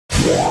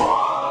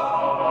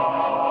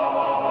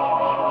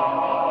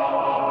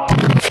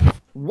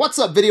What's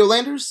up,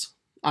 Videolanders?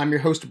 I'm your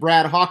host,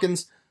 Brad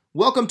Hawkins.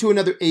 Welcome to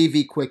another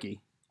AV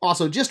Quickie.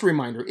 Also, just a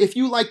reminder, if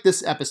you like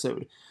this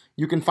episode,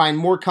 you can find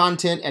more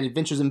content at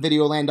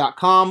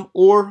adventuresinvideoland.com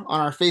or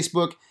on our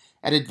Facebook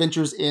at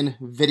Adventures in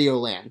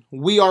Videoland.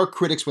 We are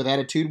critics with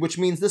attitude, which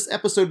means this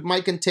episode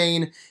might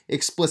contain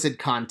explicit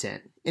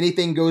content.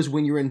 Anything goes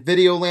when you're in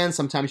Videoland.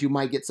 Sometimes you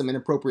might get some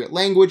inappropriate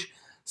language,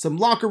 some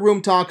locker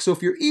room talk, so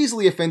if you're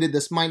easily offended,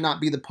 this might not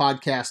be the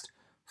podcast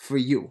for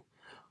you.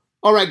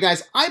 Alright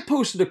guys, I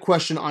posted a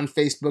question on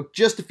Facebook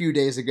just a few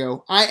days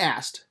ago. I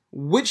asked,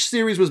 which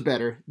series was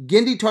better,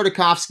 Genndy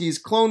Tartakovsky's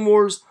Clone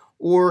Wars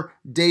or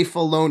Dave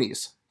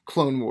Filoni's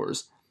Clone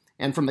Wars?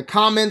 And from the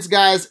comments,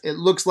 guys, it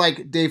looks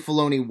like Dave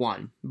Filoni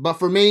won. But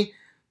for me,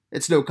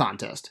 it's no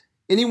contest.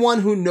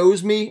 Anyone who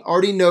knows me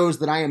already knows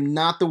that I am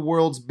not the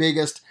world's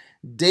biggest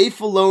Dave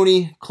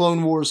Filoni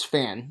Clone Wars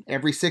fan.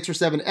 Every 6 or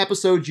 7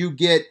 episodes, you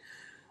get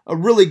a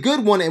really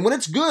good one, and when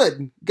it's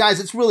good, guys,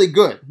 it's really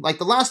good. Like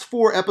the last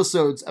 4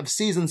 episodes of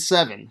Season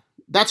 7,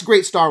 that's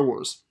great Star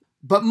Wars.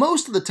 But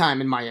most of the time,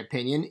 in my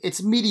opinion,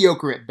 it's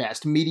mediocre at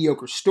best.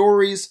 Mediocre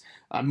stories,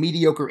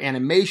 mediocre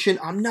animation.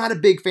 I'm not a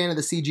big fan of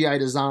the CGI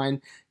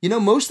design. You know,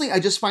 mostly I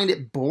just find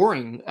it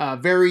boring,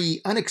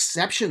 very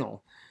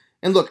unexceptional.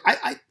 And look,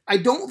 I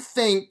don't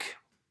think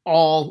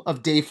all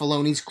of Dave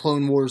Filoni's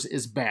Clone Wars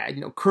is bad.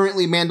 You know,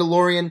 currently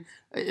Mandalorian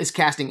is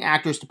casting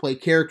actors to play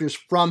characters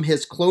from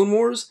his Clone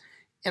Wars.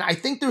 And I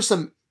think there's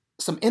some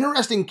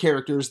interesting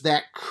characters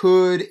that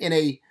could, in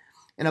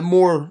a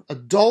more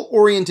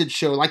adult-oriented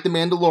show like The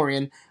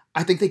Mandalorian,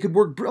 I think they could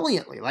work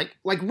brilliantly. Like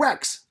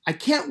Rex. I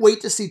can't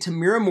wait to see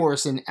Tamira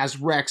Morrison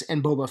as Rex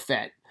and Boba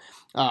Fett.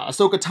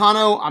 Ahsoka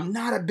Tano, I'm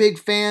not a big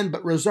fan,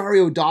 but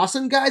Rosario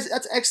Dawson, guys,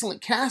 that's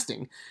excellent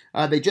casting.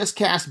 They just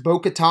cast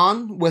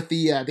Bo-Katan with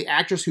the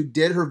actress who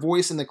did her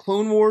voice in the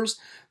Clone Wars.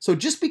 So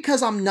just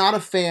because I'm not a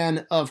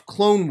fan of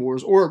Clone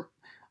Wars, or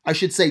I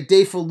should say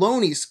Dave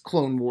Filoni's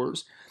Clone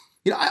Wars,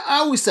 you know, I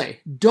always say,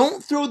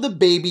 don't throw the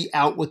baby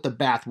out with the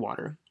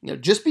bathwater. You know,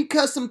 just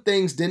because some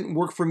things didn't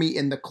work for me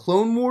in the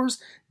Clone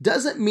Wars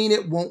doesn't mean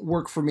it won't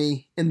work for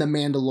me in The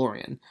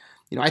Mandalorian.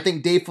 You know, I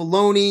think Dave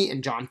Filoni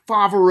and Jon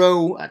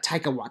Favreau,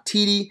 Taika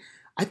Waititi,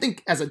 I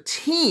think as a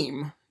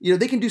team, you know,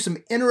 they can do some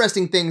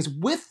interesting things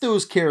with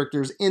those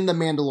characters in The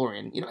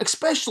Mandalorian, you know,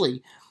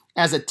 especially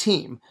as a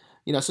team.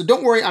 You know, so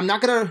don't worry, I'm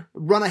not going to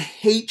run a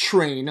hate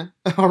train,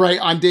 all right,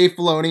 on Dave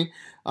Filoni.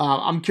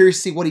 I'm curious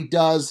to see what he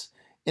does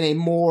in a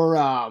more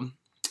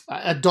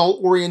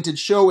adult-oriented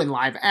show in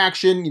live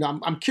action. You know,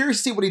 I'm curious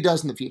to see what he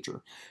does in the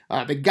future.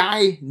 The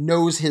guy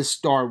knows his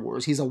Star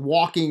Wars. He's a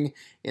walking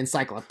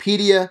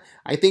encyclopedia.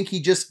 I think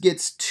he just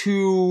gets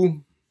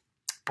too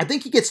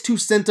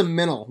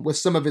sentimental with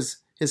some of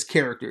his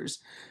characters.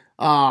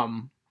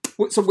 So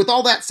with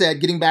all that said,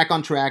 getting back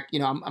on track, you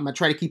know, I'm going to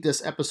try to keep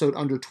this episode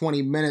under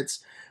 20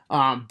 minutes.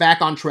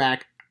 Back on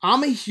track.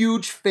 I'm a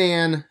huge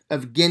fan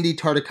of Genndy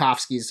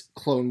Tartakovsky's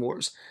Clone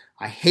Wars.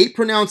 I hate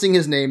pronouncing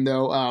his name,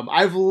 though.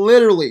 I've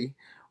literally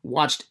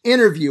watched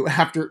interview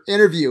after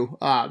interview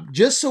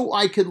just so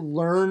I could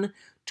learn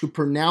to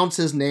pronounce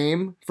his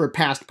name for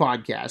past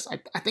podcasts.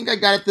 I think I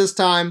got it this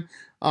time.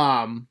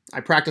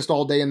 I practiced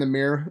all day in the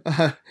mirror.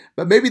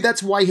 But maybe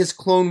that's why his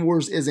Clone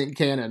Wars isn't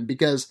canon,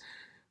 because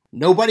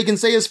nobody can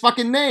say his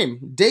fucking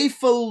name. Dave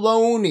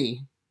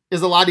Filoni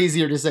is a lot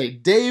easier to say.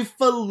 Dave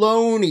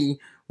Filoni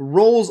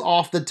rolls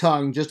off the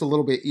tongue just a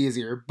little bit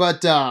easier.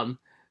 But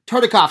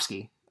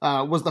Tartakovsky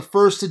was the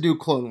first to do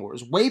Clone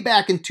Wars way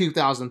back in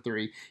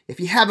 2003. If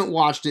you haven't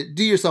watched it,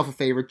 do yourself a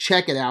favor,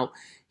 check it out.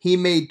 He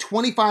made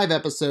 25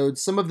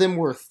 episodes. Some of them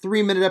were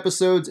 3-minute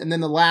episodes, and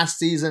then the last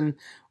season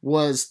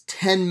was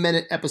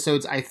 10-minute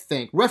episodes, I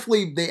think.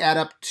 Roughly, they add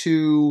up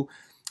to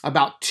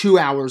about 2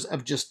 hours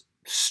of just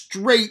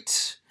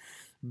straight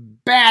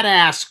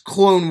badass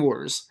Clone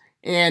Wars.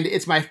 And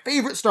it's my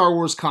favorite Star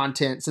Wars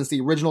content since the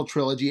original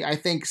trilogy. I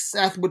think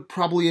Seth would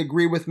probably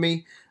agree with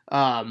me.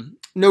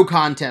 No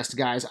contest,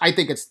 guys. I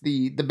think it's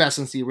the best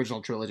since the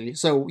original trilogy.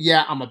 So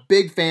yeah, I'm a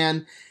big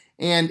fan.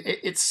 And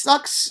it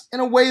sucks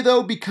in a way,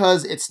 though,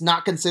 because it's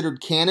not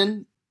considered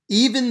canon,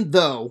 even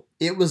though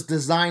it was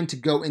designed to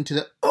go into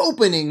the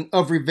opening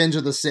of Revenge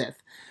of the Sith.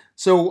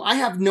 So I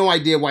have no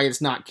idea why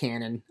it's not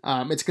canon.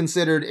 It's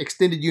considered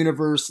extended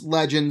universe,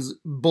 legends,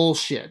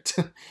 bullshit.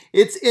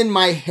 It's in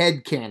my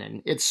head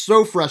canon. It's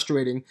so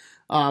frustrating.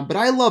 But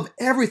I love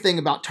everything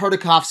about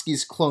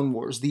Tartakovsky's Clone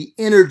Wars. The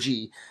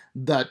energy,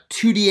 the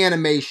 2D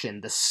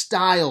animation, the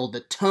style, the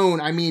tone.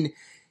 I mean,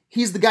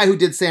 he's the guy who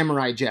did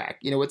Samurai Jack.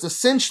 You know, it's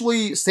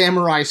essentially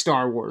Samurai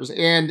Star Wars.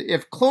 And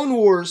if Clone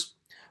Wars,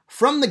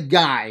 from the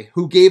guy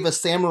who gave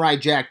us Samurai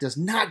Jack, does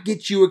not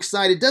get you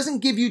excited, doesn't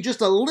give you just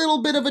a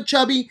little bit of a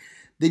chubby,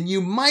 then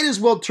you might as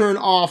well turn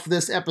off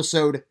this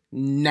episode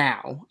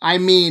now. I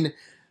mean,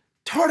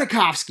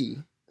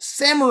 Tartakovsky,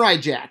 Samurai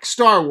Jack,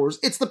 Star Wars,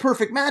 it's the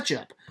perfect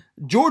matchup.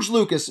 George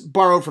Lucas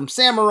borrowed from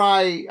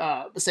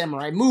the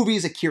samurai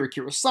movies, Akira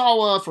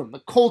Kurosawa, from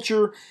the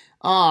culture.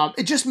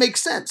 It just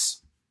makes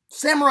sense.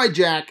 Samurai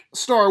Jack,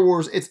 Star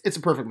Wars, it's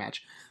a perfect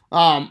match.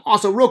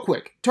 Also, real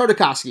quick,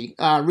 Tartakovsky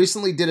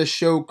recently did a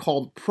show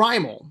called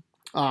Primal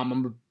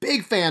I'm a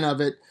big fan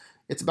of it.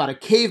 It's about a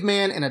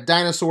caveman and a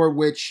dinosaur,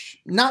 which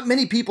not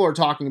many people are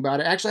talking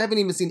about it. Actually, I haven't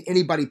even seen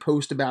anybody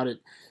post about it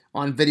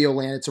on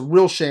Videoland. It's a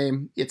real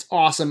shame. It's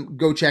awesome.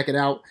 Go check it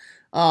out.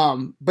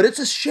 But it's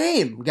a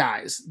shame,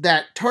 guys,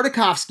 that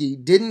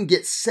Tartakovsky didn't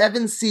get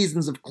 7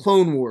 seasons of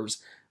Clone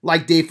Wars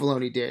like Dave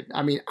Filoni did.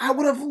 I mean, I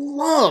would have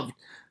loved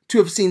to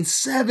have seen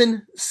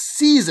 7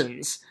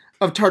 seasons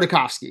of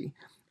Tartakovsky.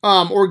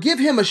 Or give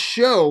him a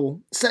show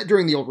set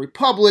during the Old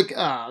Republic,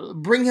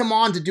 bring him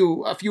on to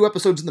do a few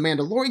episodes of The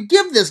Mandalorian.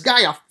 Give this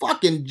guy a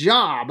fucking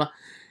job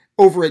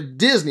over at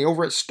Disney,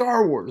 over at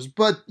Star Wars.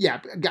 But yeah,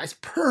 guys,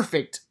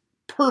 perfect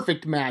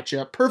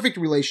matchup, perfect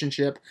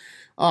relationship.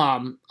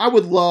 I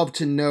would love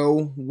to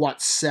know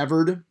what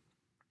severed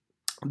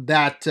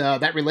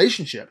that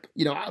relationship.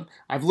 You know,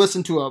 I've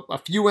listened to a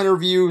few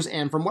interviews,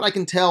 and from what I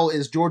can tell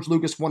is George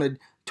Lucas wanted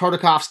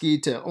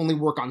Tartakovsky to only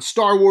work on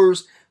Star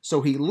Wars,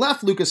 so he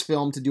left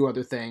Lucasfilm to do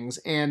other things,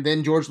 and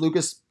then George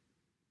Lucas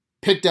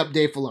picked up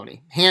Dave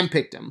Filoni,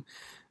 handpicked him.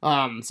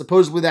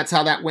 Supposedly that's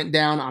how that went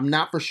down. I'm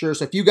not for sure,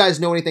 so if you guys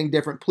know anything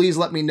different, please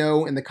let me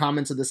know in the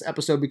comments of this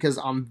episode, because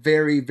I'm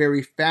very,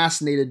 very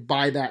fascinated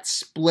by that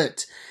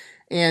split.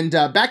 And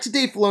back to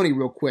Dave Filoni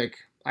real quick.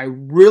 I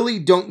really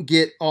don't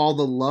get all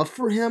the love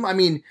for him. I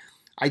mean,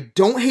 I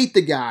don't hate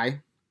the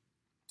guy,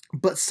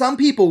 but some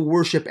people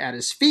worship at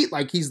his feet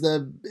like he's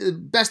the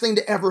best thing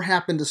to ever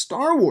happen to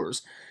Star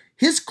Wars.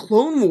 His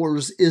Clone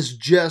Wars is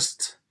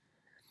just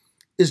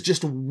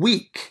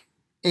weak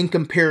in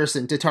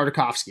comparison to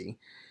Tartakovsky.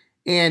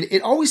 And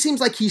it always seems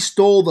like he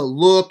stole the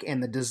look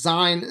and the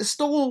design.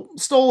 Stole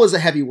is a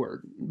heavy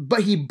word,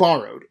 but he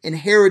borrowed,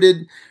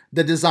 inherited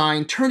the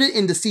design, turned it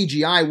into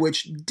CGI,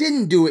 which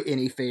didn't do it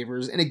any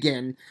favors. And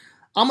again,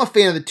 I'm a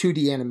fan of the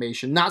 2D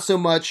animation, not so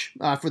much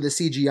for the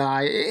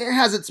CGI. It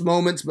has its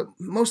moments, but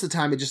most of the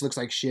time it just looks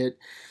like shit.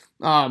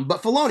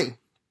 But Filoni,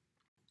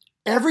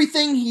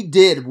 everything he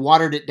did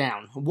watered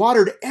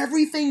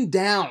everything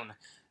down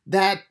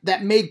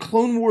that made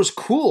Clone Wars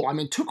cool. I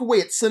mean, took away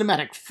its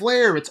cinematic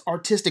flair, its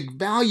artistic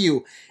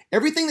value.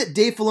 Everything that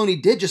Dave Filoni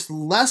did just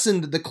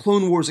lessened the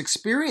Clone Wars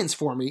experience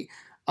for me.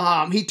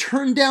 He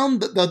turned down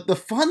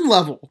the fun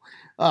level.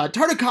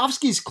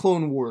 Tartakovsky's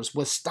Clone Wars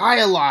was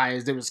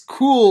stylized. It was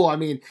cool. I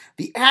mean,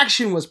 the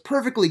action was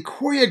perfectly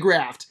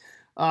choreographed.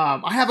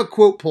 I have a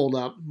quote pulled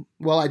up.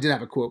 Well, I did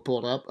have a quote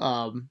pulled up.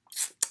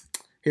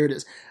 Here it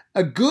is.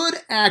 A good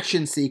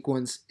action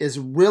sequence is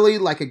really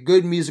like a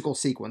good musical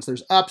sequence.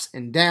 There's ups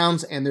and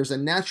downs, and there's a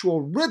natural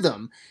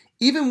rhythm.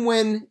 Even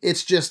when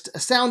it's just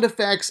sound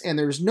effects and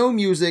there's no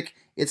music,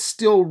 it's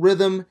still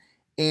rhythm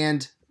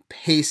and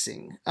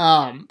pacing.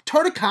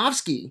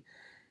 Tartakovsky,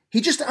 he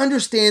just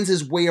understands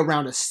his way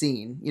around a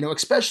scene, you know,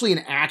 especially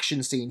an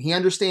action scene. He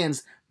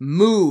understands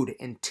mood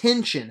and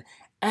tension,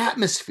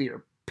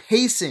 atmosphere,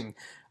 pacing.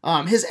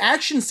 His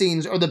action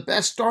scenes are the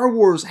best Star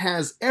Wars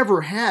has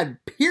ever had,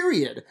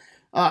 period.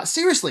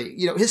 Seriously,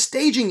 you know, his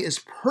staging is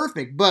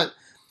perfect, but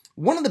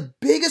one of the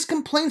biggest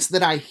complaints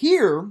that I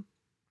hear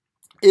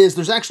is,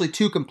 there's actually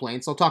 2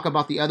 complaints. I'll talk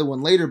about the other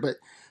one later, but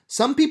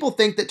some people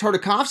think that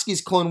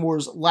Tartakovsky's Clone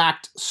Wars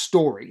lacked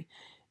story.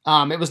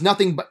 It was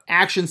nothing but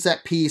action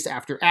set piece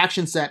after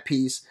action set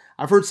piece.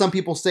 I've heard some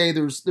people say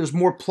there's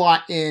more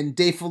plot in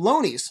Dave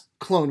Filoni's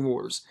Clone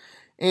Wars.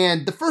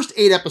 And the first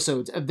 8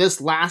 episodes of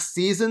this last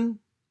season,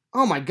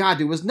 oh my god,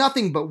 dude, was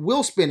nothing but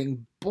wheel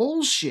spinning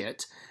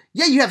bullshit.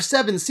 Yeah, you have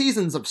 7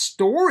 seasons of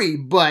story,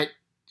 but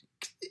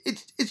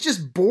it's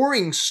just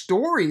boring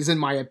stories, in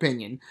my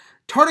opinion.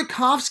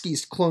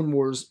 Tartakovsky's Clone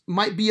Wars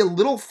might be a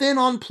little thin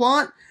on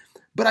plot,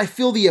 but I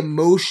feel the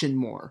emotion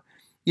more.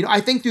 You know,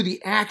 I think through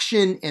the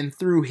action and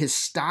through his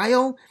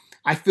style,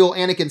 I feel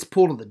Anakin's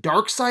pull to the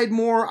dark side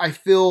more. I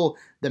feel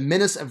the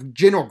menace of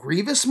General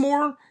Grievous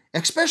more,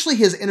 especially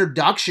his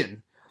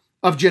introduction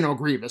of General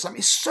Grievous. I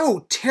mean,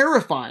 so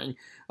terrifying.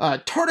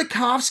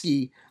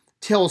 Tartakovsky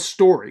tells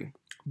story,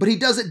 but he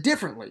does it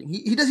differently.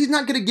 He's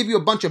not going to give you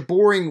a bunch of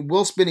boring,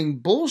 wheel-spinning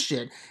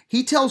bullshit.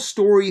 He tells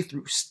story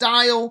through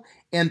style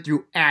and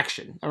through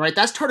action. All right,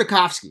 that's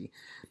Tartakovsky.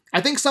 I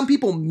think some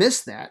people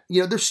miss that.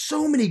 You know, there's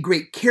so many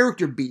great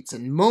character beats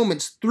and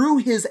moments through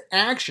his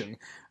action.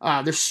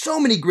 There's so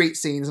many great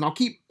scenes, and I'll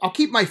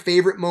keep my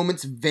favorite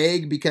moments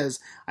vague, because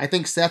I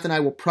think Seth and I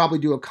will probably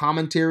do a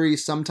commentary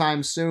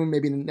sometime soon,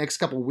 maybe in the next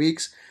couple of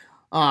weeks.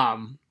 I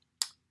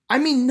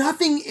mean,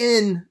 nothing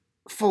in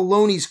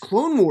Filoni's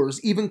Clone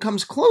Wars even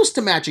comes close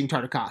to matching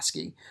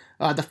Tartakovsky.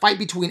 The fight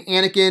between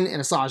Anakin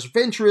and Asajj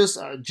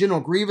Ventress,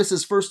 General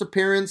Grievous's first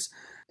appearance.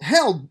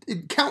 Hell,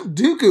 Count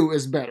Dooku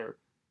is better.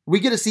 We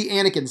get to see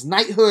Anakin's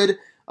knighthood.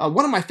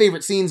 One of my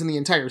favorite scenes in the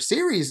entire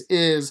series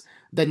is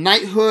the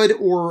knighthood,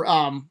 or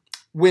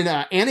when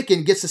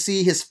Anakin gets to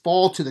see his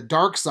fall to the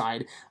dark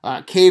side.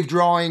 Cave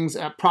drawings,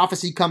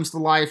 prophecy comes to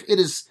life. It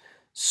is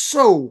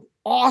so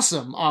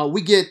awesome.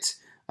 We get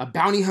a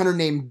bounty hunter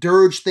named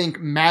Dirge. Think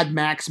Mad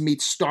Max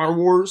meets Star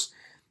Wars.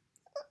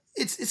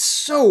 It's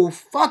so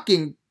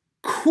fucking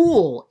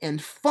cool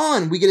and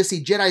fun. We get to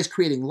see Jedis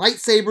creating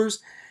lightsabers.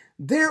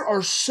 There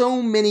are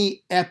so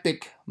many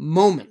epic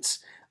moments.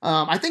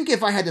 I think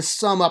if I had to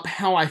sum up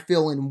how I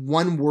feel in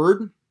one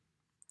word,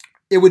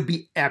 it would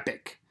be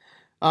epic.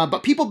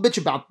 But people bitch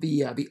about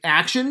the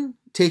action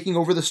taking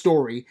over the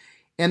story.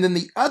 And then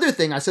the other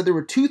thing, I said there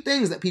were two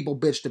things that people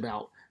bitched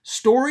about: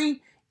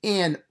 story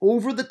and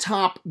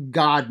over-the-top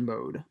God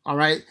mode, all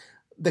right?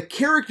 The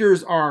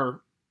characters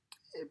are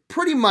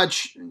pretty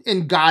much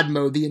in God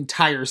mode the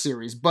entire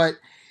series. But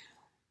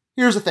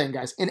here's the thing,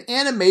 guys. In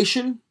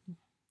animation,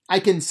 I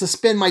can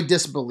suspend my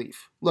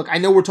disbelief. Look, I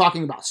know we're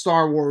talking about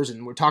Star Wars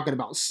and we're talking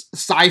about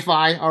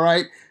sci-fi, all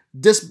right?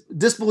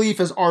 Disbelief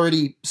is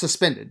already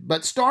suspended.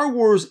 But Star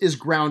Wars is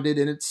grounded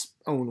in its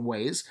own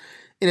ways,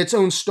 in its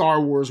own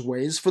Star Wars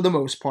ways for the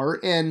most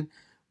part. And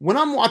when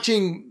I'm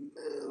watching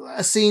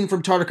a scene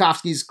from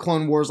Tartakovsky's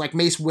Clone Wars, like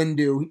Mace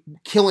Windu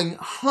killing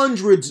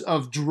hundreds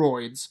of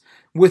droids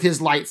with his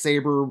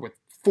lightsaber, with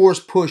force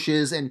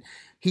pushes, and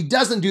he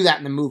doesn't do that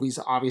in the movies,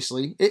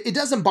 obviously. It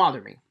doesn't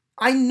bother me.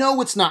 I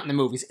know it's not in the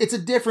movies. It's a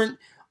different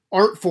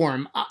art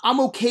form. I'm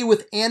okay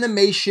with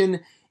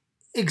animation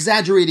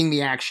exaggerating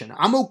the action.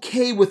 I'm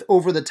okay with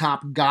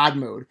over-the-top God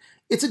mode.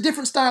 It's a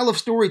different style of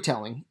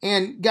storytelling.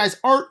 And guys,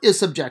 art is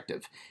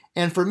subjective.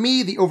 And for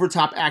me, the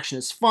over-the-top action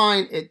is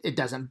fine. It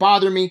doesn't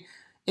bother me.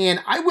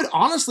 And I would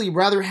honestly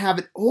rather have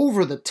it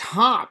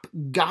over-the-top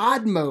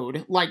God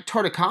mode like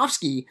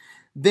Tartakovsky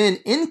than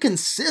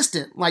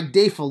inconsistent like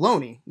Dave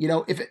Filoni. You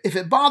know, if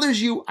it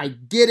bothers you, I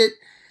get it.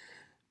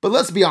 But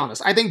let's be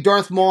honest. I think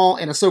Darth Maul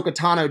and Ahsoka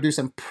Tano do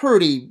some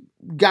pretty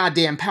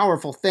goddamn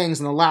powerful things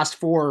in the last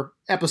 4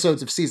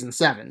 episodes of Season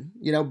 7.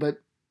 You know,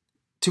 but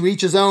to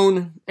each his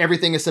own.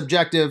 Everything is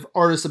subjective.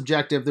 Art is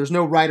subjective. There's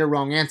no right or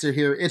wrong answer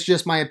here. It's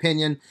just my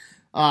opinion.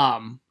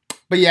 But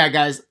yeah,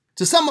 guys,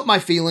 to sum up my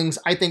feelings,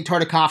 I think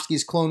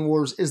Tartakovsky's Clone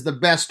Wars is the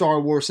best Star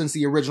Wars since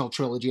the original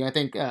trilogy. I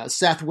think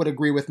Seth would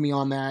agree with me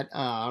on that.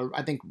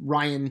 I think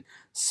Ryan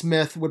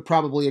Smith would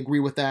probably agree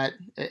with that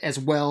as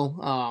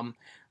well.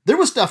 There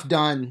was stuff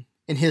done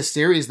in his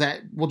series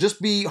that will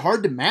just be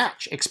hard to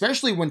match,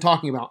 especially when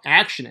talking about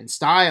action and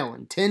style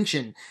and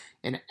tension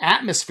and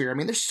atmosphere. I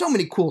mean, there's so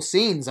many cool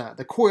scenes.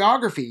 The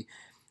choreography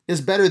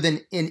is better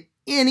than in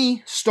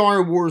any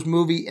Star Wars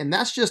movie, and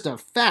that's just a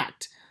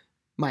fact.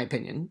 My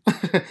opinion.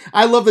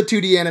 I love the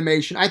 2D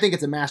animation. I think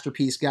it's a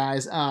masterpiece,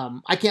 guys.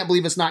 I can't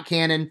believe it's not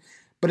canon,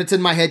 but it's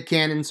in my head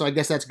canon, so I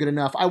guess that's good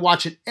enough. I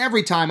watch it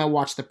every time I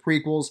watch the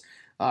prequels.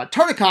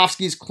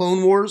 Tartakovsky's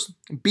Clone Wars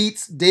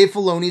beats Dave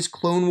Filoni's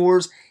Clone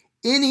Wars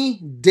any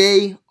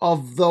day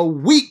of the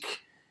week.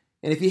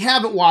 And if you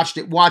haven't watched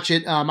it, watch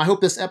it. I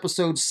hope this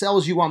episode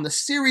sells you on the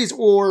series,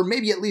 or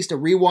maybe at least a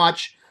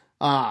rewatch.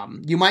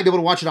 You might be able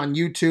to watch it on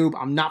YouTube.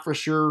 I'm not for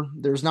sure.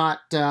 They're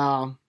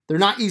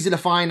not easy to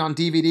find on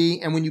DVD,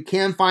 and when you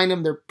can find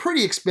them, they're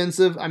pretty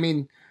expensive. I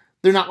mean,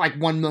 they're not like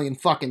 $1 million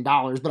fucking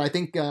dollars, but I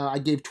think I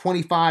gave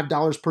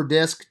 $25 per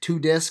disc, 2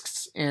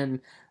 discs,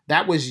 and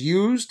that was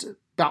used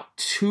about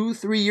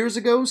 2-3 years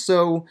ago.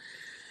 So,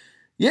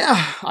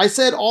 yeah, I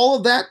said all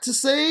of that to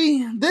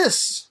say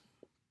this: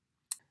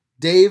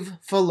 Dave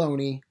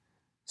Filoni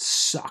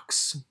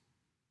sucks.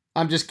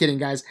 I'm just kidding,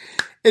 guys.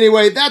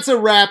 Anyway, that's a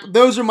wrap.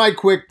 Those are my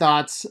quick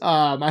thoughts.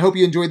 I hope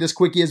you enjoyed this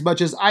quickie as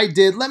much as I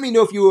did. Let me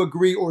know if you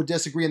agree or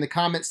disagree in the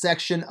comment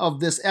section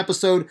of this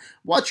episode.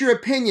 What's your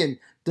opinion?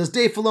 Does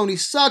Dave Filoni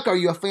suck? Are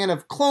you a fan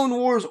of Clone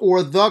Wars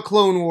or The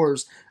Clone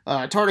Wars?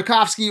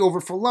 Tartakovsky over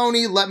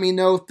Filoni? Let me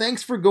know.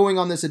 Thanks for going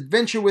on this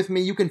adventure with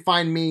me. You can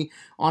find me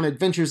on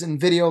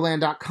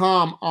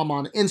adventuresinvideoland.com. I'm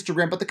on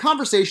Instagram, but the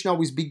conversation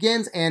always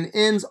begins and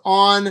ends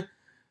on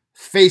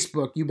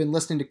Facebook. You've been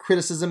listening to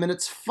Criticism in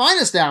its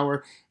finest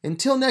hour.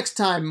 Until next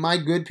time, my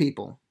good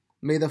people,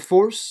 may the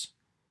Force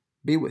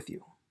be with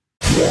you.